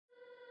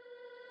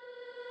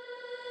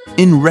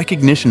In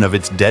recognition of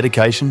its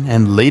dedication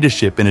and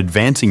leadership in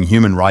advancing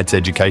human rights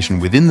education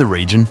within the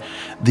region,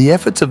 the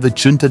efforts of the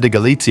Xunta de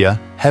Galicia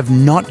have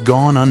not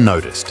gone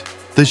unnoticed.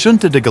 The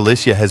Xunta de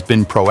Galicia has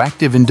been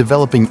proactive in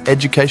developing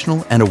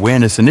educational and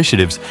awareness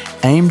initiatives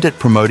aimed at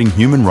promoting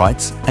human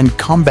rights and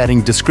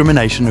combating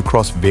discrimination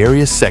across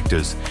various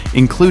sectors,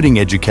 including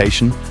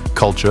education,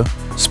 culture,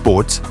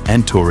 sports,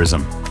 and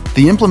tourism.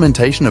 The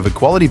implementation of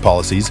equality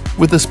policies,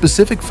 with a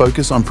specific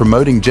focus on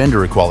promoting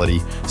gender equality,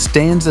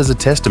 stands as a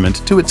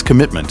testament to its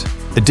commitment.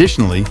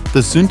 Additionally, the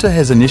Xunta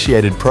has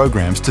initiated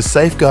programs to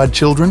safeguard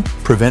children,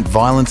 prevent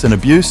violence and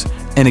abuse,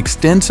 and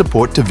extend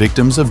support to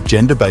victims of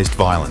gender-based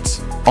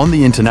violence. On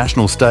the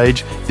international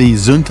stage, the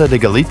Xunta de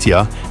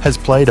Galicia has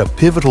played a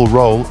pivotal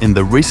role in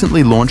the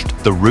recently launched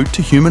The Route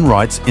to Human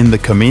Rights in the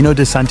Camino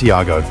de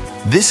Santiago.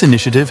 This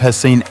initiative has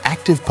seen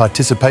active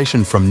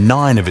participation from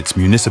 9 of its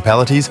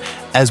municipalities,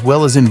 as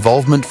well as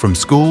involvement from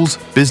schools,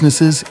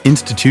 businesses,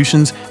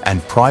 institutions,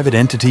 and private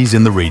entities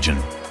in the region.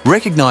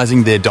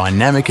 Recognizing their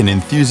dynamic and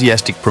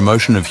enthusiastic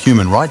promotion of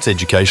human rights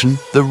education,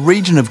 the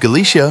region of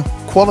Galicia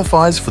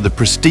qualifies for the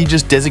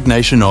prestigious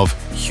designation of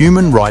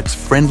Human Rights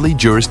Friendly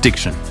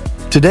Jurisdiction.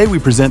 Today we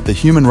present the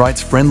Human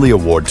Rights Friendly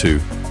Award to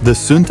the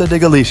Xunta de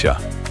Galicia.